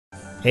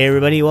Hey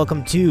everybody,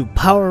 welcome to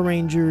Power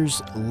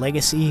Rangers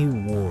Legacy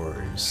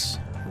Wars,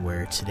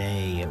 where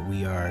today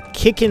we are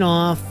kicking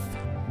off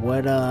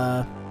what,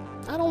 I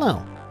don't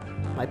know,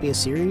 might be a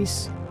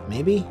series,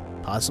 maybe,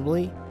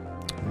 possibly,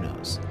 who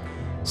knows.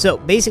 So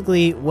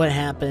basically what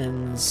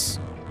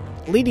happens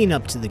leading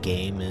up to the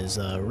game is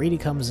Rita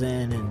comes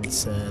in and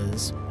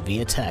says,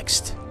 via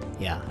text,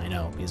 yeah, I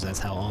know, because that's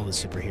how all the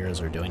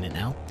superheroes are doing it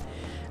now,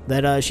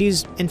 that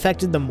she's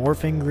infected the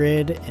Morphin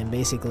Grid and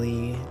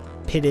basically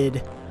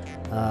pitted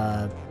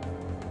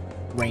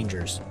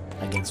Rangers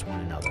against one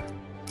another.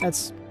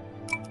 That's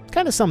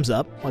kind of sums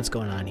up what's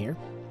going on here.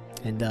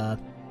 And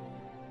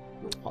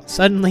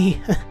suddenly,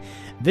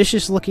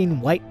 vicious-looking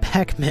white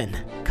Pac-Men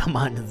come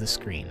onto the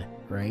screen,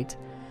 right?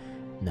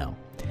 No.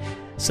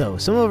 So,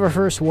 some of our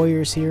first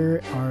warriors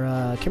here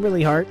are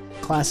Kimberly Hart,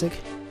 classic.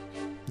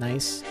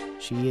 Nice.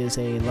 She is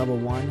a level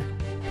 1.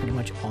 Pretty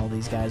much all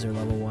these guys are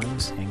level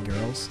 1s and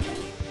girls.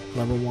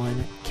 Level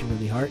 1,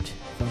 Kimberly Hart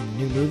from the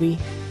new movie.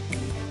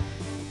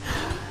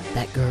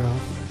 That girl,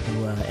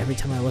 who every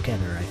time I look at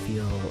her, I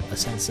feel a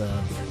sense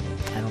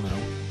of, I don't know,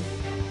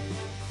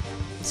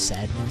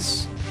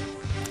 sadness.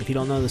 If you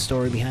don't know the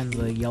story behind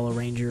the Yellow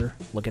Ranger,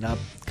 look it up,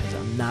 because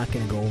I'm not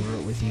going to go over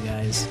it with you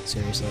guys.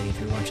 Seriously, if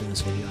you're watching this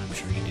video, I'm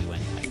sure you do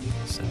anyway.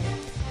 So,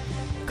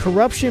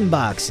 corruption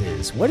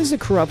boxes. What is a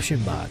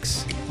corruption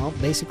box? Well,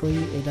 basically,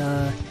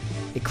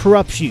 it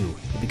corrupts you.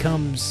 It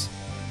becomes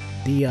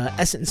the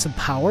essence of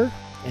power.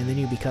 And then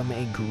you become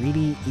a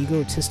greedy,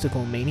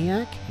 egotistical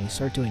maniac, and you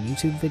start doing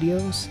YouTube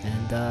videos,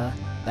 and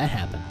that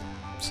happened.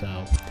 So,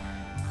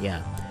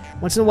 yeah.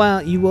 Once in a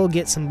while, you will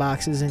get some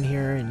boxes in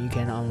here, and you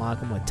can unlock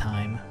them with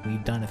time.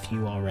 We've done a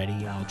few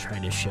already. I'll try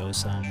to show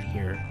some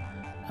here,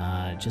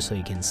 just so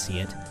you can see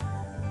it.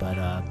 But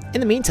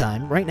in the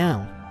meantime, right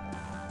now,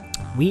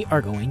 we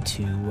are going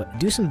to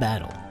do some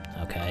battle,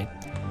 okay?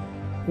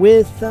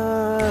 With,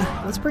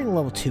 let's bring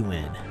level 2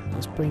 in.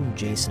 Let's bring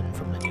Jason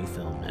from the new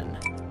film in.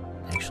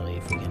 Actually,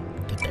 if we can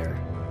get there.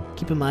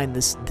 Keep in mind,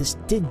 this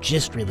did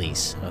just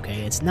release,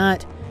 okay? It's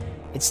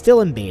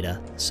still in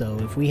beta, so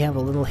if we have a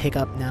little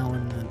hiccup now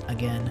and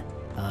again,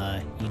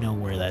 you know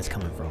where that's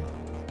coming from.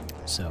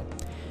 So,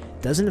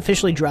 doesn't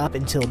officially drop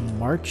until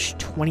March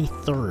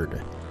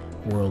 23rd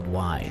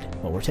worldwide,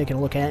 but we're taking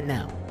a look at it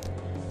now.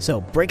 So,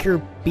 Breaker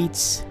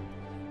beats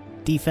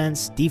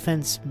Defense,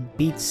 Defense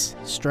beats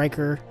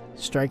Striker,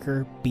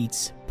 Striker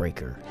beats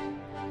Breaker.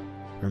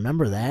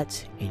 Remember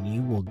that, and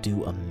you will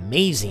do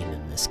amazing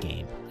in this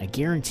game. I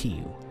guarantee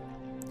you.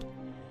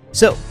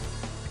 So,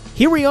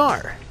 here we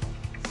are,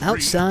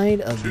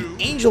 outside of the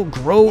Angel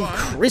Grove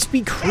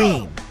Krispy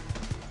Kreme.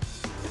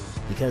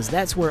 Because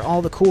that's where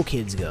all the cool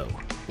kids go.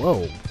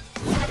 Whoa,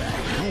 what the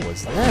hell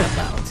was that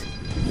about?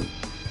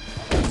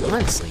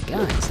 Honestly,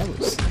 guys, that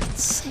was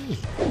insane.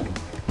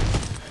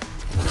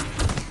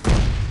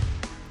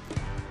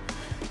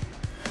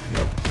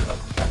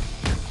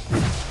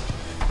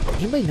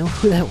 Anybody know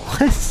who that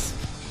was?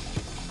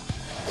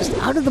 Just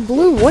out of the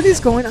blue, what is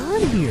going on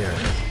here?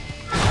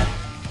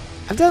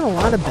 I've done a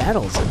lot of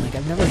battles, and like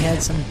I've never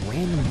had some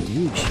random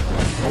dude show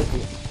up.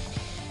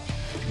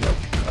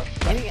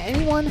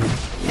 Anyone?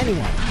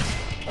 Anyone?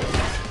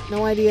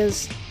 No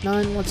ideas?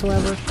 None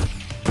whatsoever?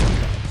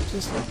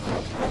 Just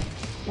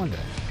wonder.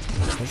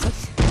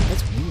 Because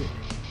that's weird.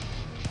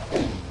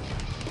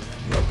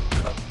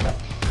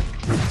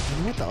 You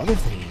know what the other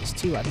thing is,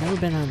 too? I've never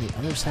been on the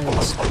other side of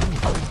the screen.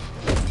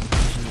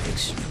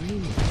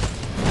 Extremely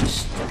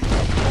strange.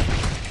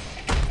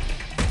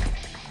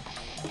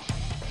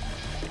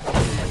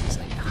 Everybody's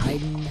like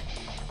hiding.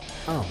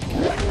 Oh my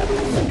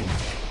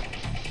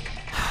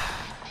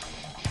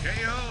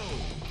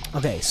god.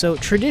 Okay, so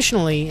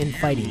traditionally in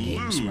fighting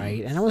games,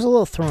 right? And I was a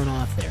little thrown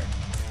off there.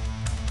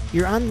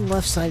 You're on the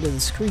left side of the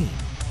screen.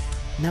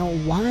 Now,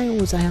 why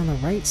was I on the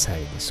right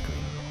side of the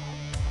screen?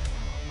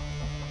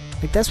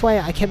 Like, that's why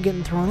I kept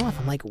getting thrown off.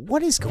 I'm like,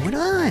 what is going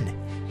on?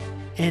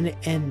 And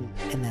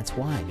that's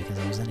why, because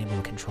I wasn't able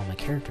to control my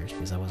characters,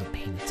 because I wasn't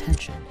paying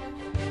attention.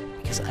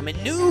 Because I'm a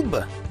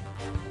noob!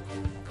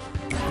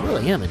 I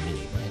really am a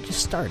noob. I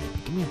just started.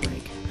 Give me a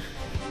break.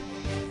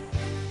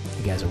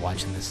 You guys are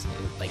watching this,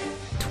 like,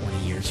 20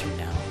 years from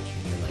now,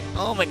 and you're like,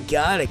 oh my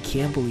god, I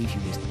can't believe he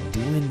was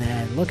doing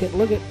that. Look at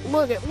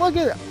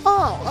it!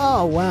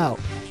 Oh, wow.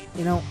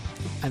 You know,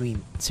 I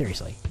mean,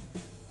 seriously.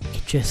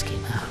 It just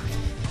came out.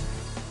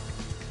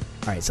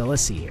 Alright, so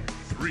let's see here.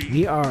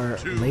 We are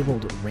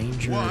labeled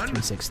Ranger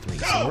 363,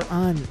 so we're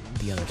on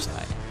the other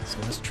side. So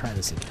let's try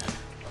this again.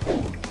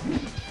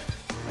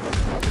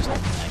 Just know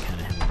that I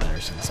kind of have a better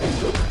sense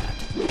of where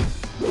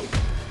we're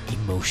at.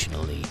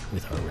 Emotionally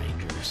with our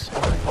Rangers.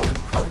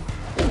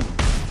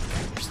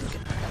 We're just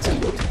looking at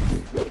it.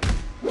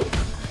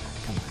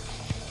 Come on.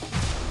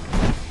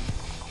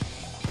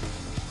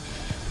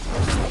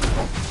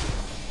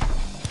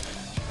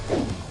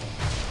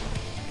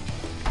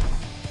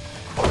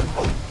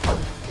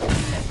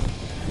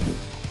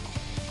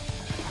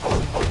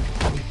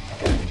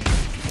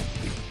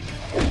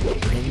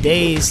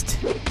 Dazed.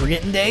 We're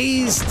getting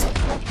dazed.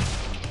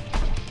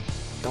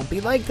 Don't be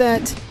like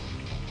that.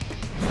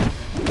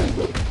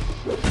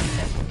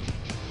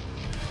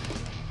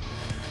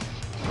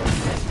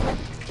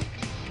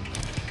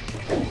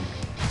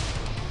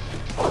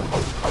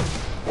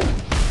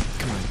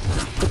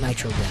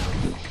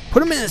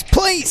 Put him in his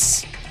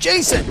place!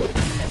 Jason!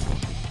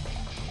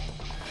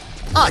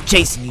 Ah,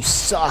 Jason, you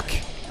suck.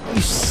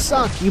 You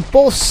suck. You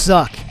both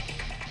suck.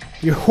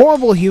 You're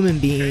horrible human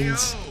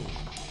beings.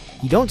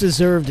 You don't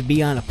deserve to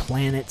be on a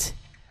planet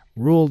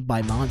ruled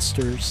by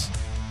monsters.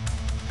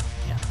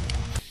 Yeah.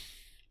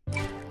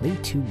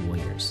 Lead 2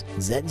 warriors.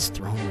 Zed's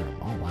throne room.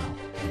 Oh, wow.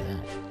 Look at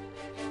that.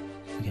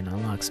 We can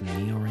unlock some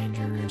Neo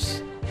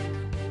Rangers.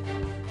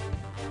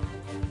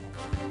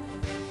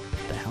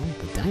 What the hell?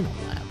 The Dino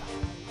Lab.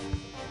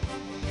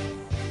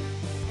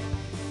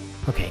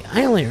 Okay,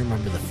 I only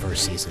remember the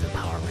first season of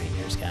Power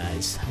Rangers,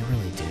 guys. I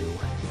really do.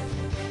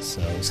 So,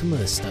 some of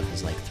this stuff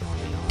is like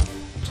throwing me off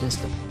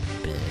just a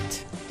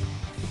bit.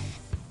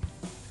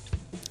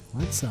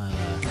 Let's do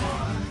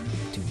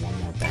one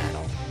more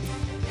battle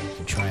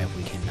and try if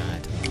we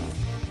cannot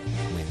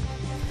win.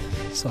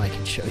 So I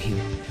can show you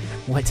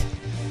what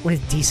a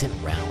decent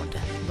round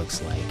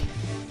looks like,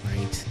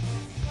 right?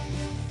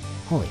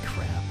 Holy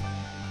crap.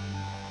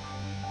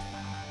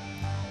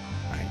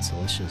 Alright, so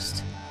let's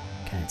just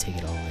kind of take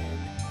it all in.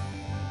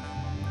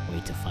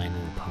 Wait to find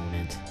an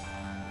opponent.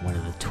 One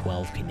of the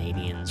 12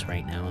 Canadians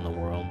right now in the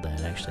world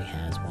that actually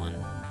has one.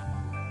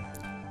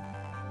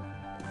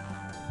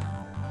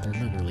 There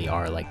literally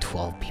are like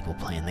 12 people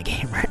playing the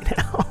game right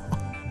now.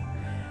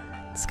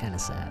 It's kind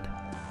of sad.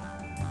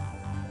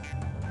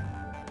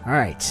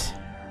 Alright.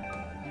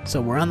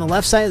 So we're on the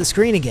left side of the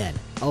screen again.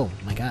 Oh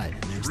my god,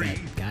 and there's that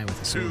guy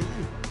with a sword. 2,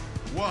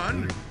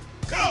 1,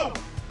 go!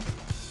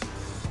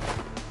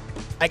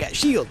 I got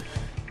shield!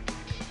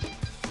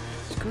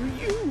 Screw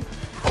you!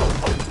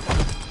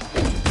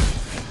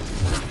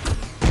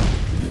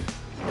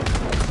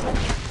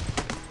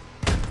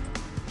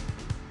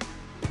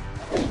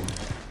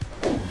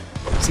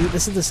 See,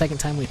 this is the second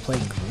time we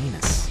played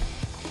Greenus.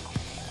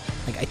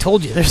 Like, I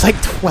told you, there's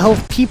like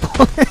 12 people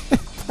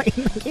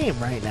playing the game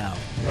right now.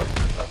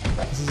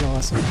 This is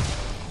awesome.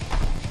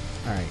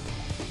 Alright.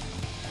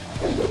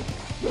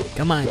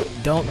 Come on,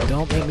 don't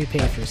make me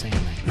pay for saying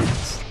that.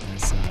 That's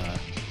kinda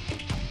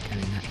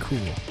not cool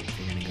if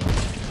you're gonna go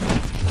there.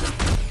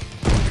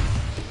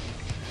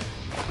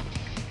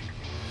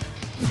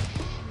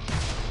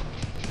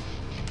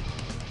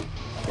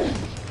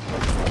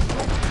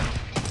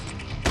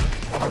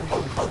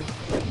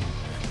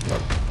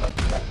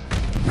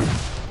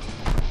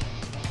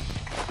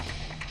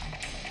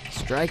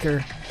 Striker.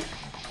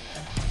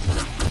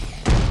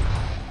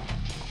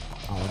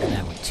 Oh, look at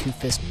that with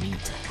 2-fist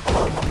meat.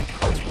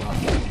 That's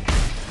rough.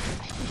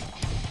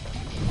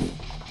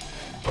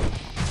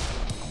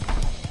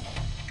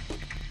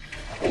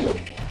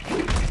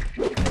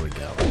 There we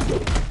go.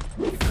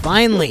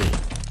 Finally!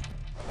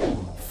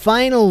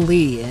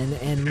 Finally!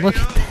 And look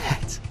at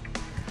that!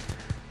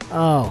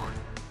 Oh.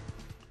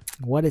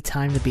 What a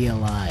time to be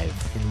alive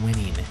and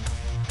winning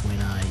when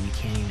you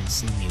can't even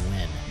see me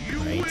win,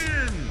 right?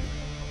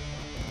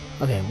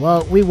 Okay,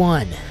 well, we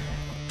won.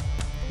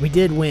 We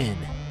did win.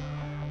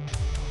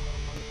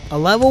 A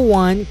level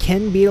 1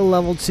 can beat a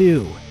level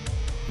 2.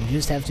 You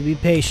just have to be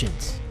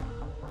patient.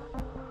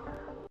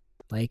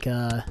 Like,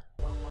 we're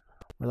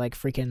like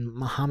freaking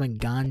Muhammad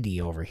Gandhi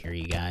over here,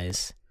 you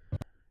guys.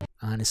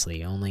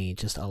 Honestly, only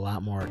just a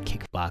lot more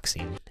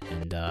kickboxing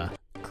and,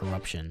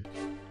 corruption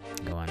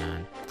going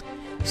on.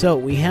 So,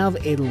 we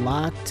have a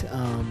locked,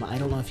 I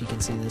don't know if you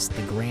can see this,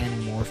 the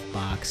Grand Morph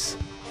Box.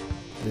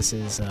 This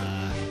is,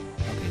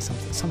 okay,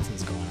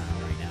 something's going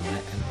on right now.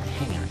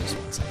 Hang on just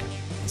 1 second.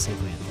 Let's see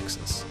if we can fix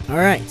this.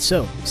 Alright,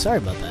 so, sorry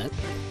about that.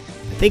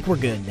 I think we're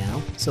good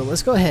now. So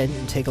let's go ahead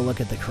and take a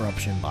look at the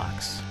corruption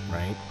box,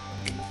 right?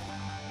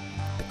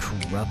 The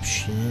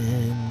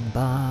corruption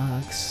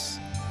box.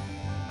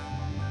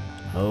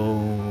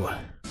 Oh,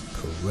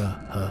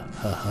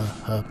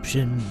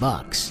 corruption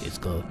box. It's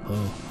go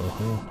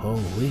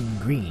ho in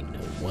green.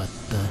 What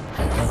the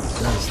hell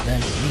does that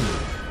mean?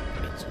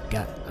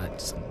 Got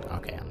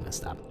okay, I'm gonna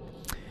stop.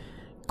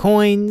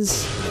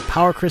 Coins, we got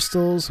power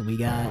crystals, we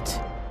got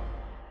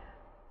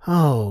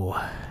I'm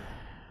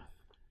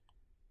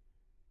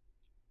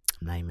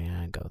not even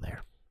gonna go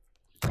there.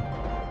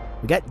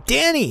 We got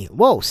Danny!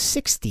 Whoa,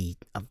 60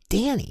 of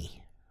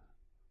Danny.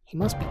 He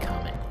must be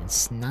coming. And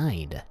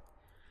Snide.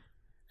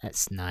 That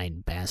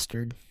Snide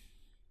bastard.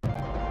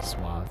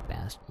 Suave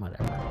bastard,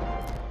 whatever.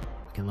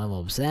 We can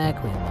level up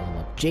Zach, we can level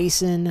up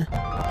Jason, we can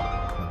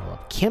level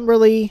up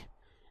Kimberly.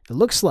 It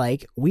looks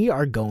like we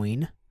are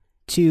going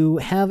to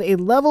have a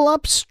level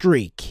up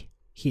streak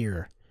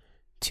here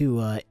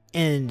to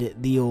end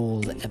the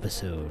old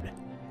episode.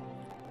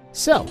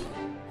 So,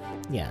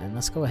 yeah, and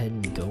let's go ahead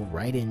and go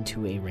right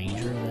into a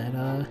ranger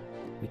that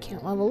we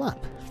can't level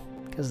up,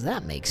 because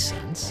that makes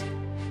sense.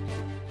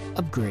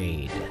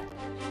 Upgrade.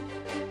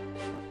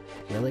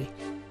 Really?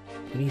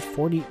 We need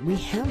 40. We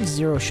have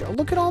 0 shards.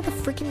 Look at all the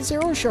freaking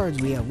 0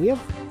 shards we have. We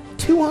have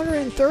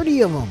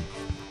 230 of them.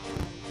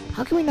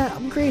 How can we not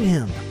upgrade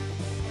him?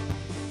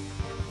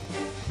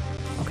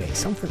 Okay,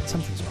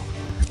 something's wrong.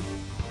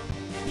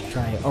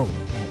 Try. Oh,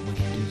 well, we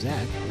can do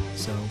Zach.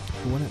 So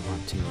who wouldn't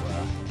want to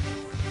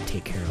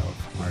take care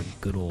of our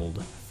good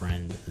old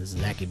friend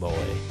Zacky boy?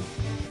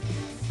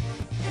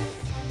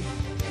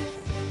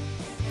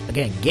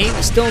 Again, game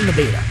is still in the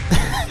beta.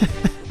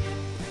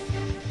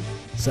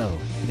 So,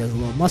 he does a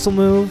little muscle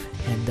move,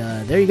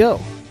 and there you go.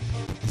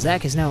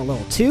 Zach is now at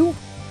level 2.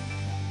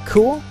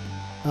 Cool.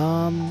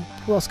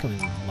 Who else can we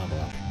level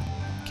up?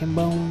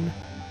 Kimbone.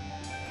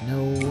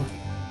 No.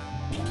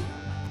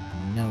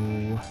 No.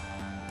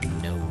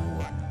 No.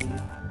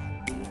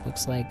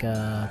 Looks like,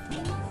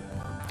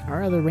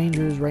 our other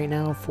rangers right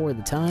now for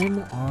the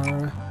time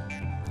are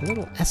a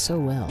little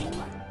SOL.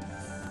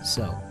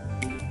 So,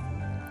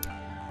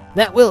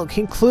 that will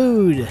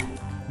conclude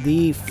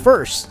the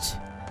first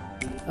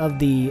of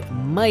the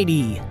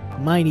mighty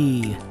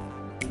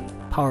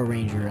Power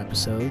Ranger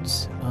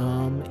episodes.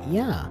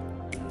 Yeah.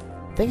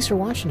 Thanks for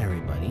watching,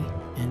 everybody.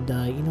 And,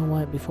 you know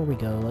what? Before we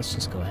go, let's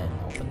just go ahead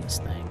and open this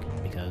thing,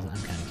 because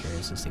I'm kind of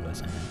curious to see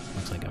what's in it.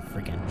 Looks like a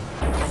freaking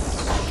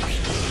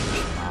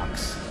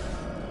box.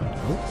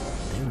 Oh,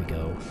 there we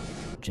go.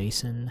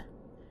 Jason,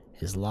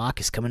 his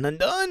lock is coming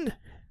undone!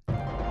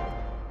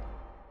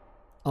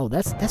 Oh,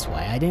 that's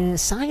why I didn't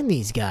assign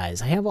these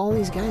guys. I have all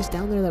these guys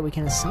down there that we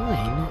can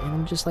assign, and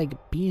I'm just like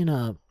being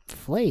a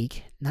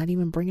flake, not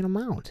even bringing them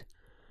out.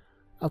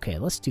 Okay,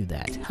 let's do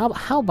that.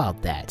 How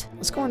about that?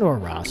 Let's go into our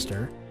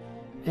roster,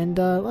 and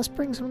let's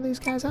bring some of these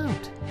guys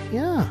out.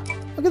 Yeah,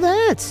 look at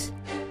that!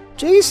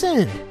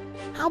 Jason!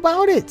 How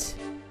about it?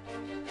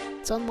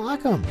 Let's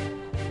unlock them.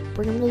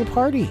 Bring them to the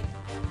party.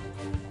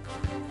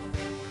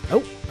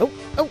 Oh, oh,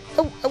 oh,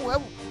 oh, oh,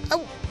 oh,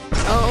 oh!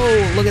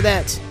 Oh, look at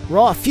that!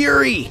 Raw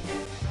Fury!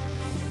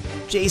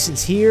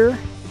 Jason's here,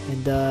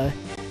 and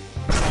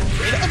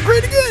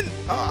upgrade again!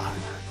 Oh,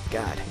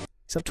 God.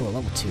 He's up to a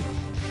level 2.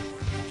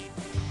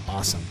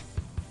 Awesome.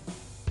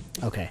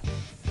 Okay.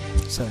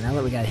 So now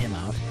that we got him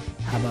out,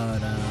 how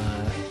about, I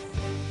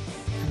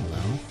don't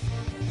know.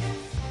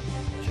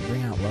 Should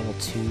bring out level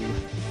 2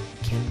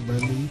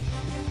 Kimberly?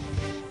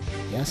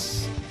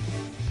 Yes?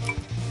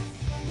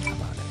 How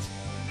about it?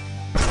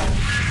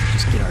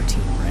 Just get our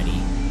team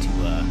ready to,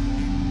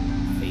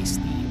 face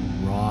the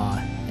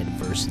raw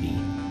adversity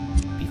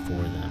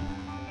before them.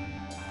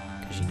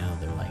 Because, you know,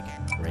 they're, like,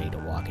 ready to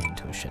walk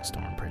into a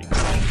shitstorm, pretty much.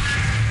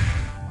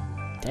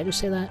 Did I just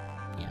say that?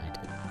 Yeah, I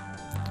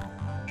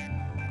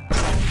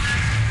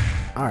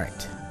did.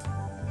 Alright.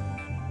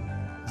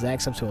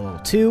 Zach's up to a level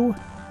 2.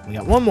 We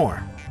got one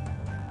more.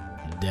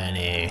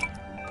 Danny.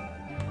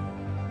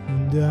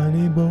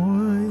 Danny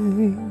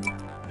boy.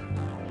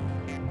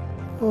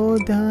 Oh,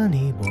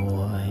 Danny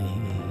boy.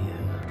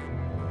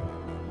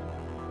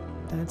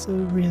 That's a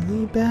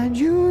really bad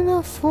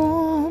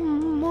uniform.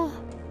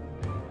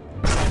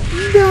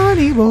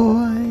 Danny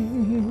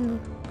boy.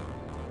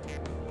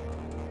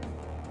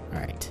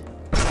 Alright.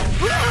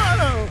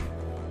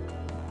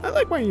 I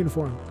like my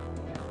uniform.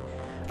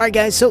 Alright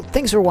guys, so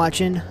thanks for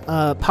watching.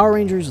 Power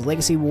Rangers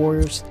Legacy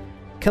Warriors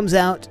comes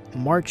out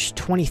March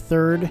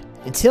 23rd.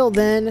 Until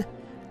then,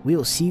 we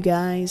will see you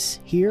guys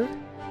here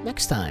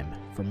next time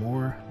for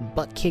more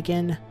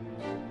butt-kicking,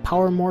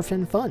 power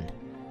morphin fun.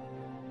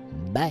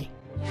 Bye.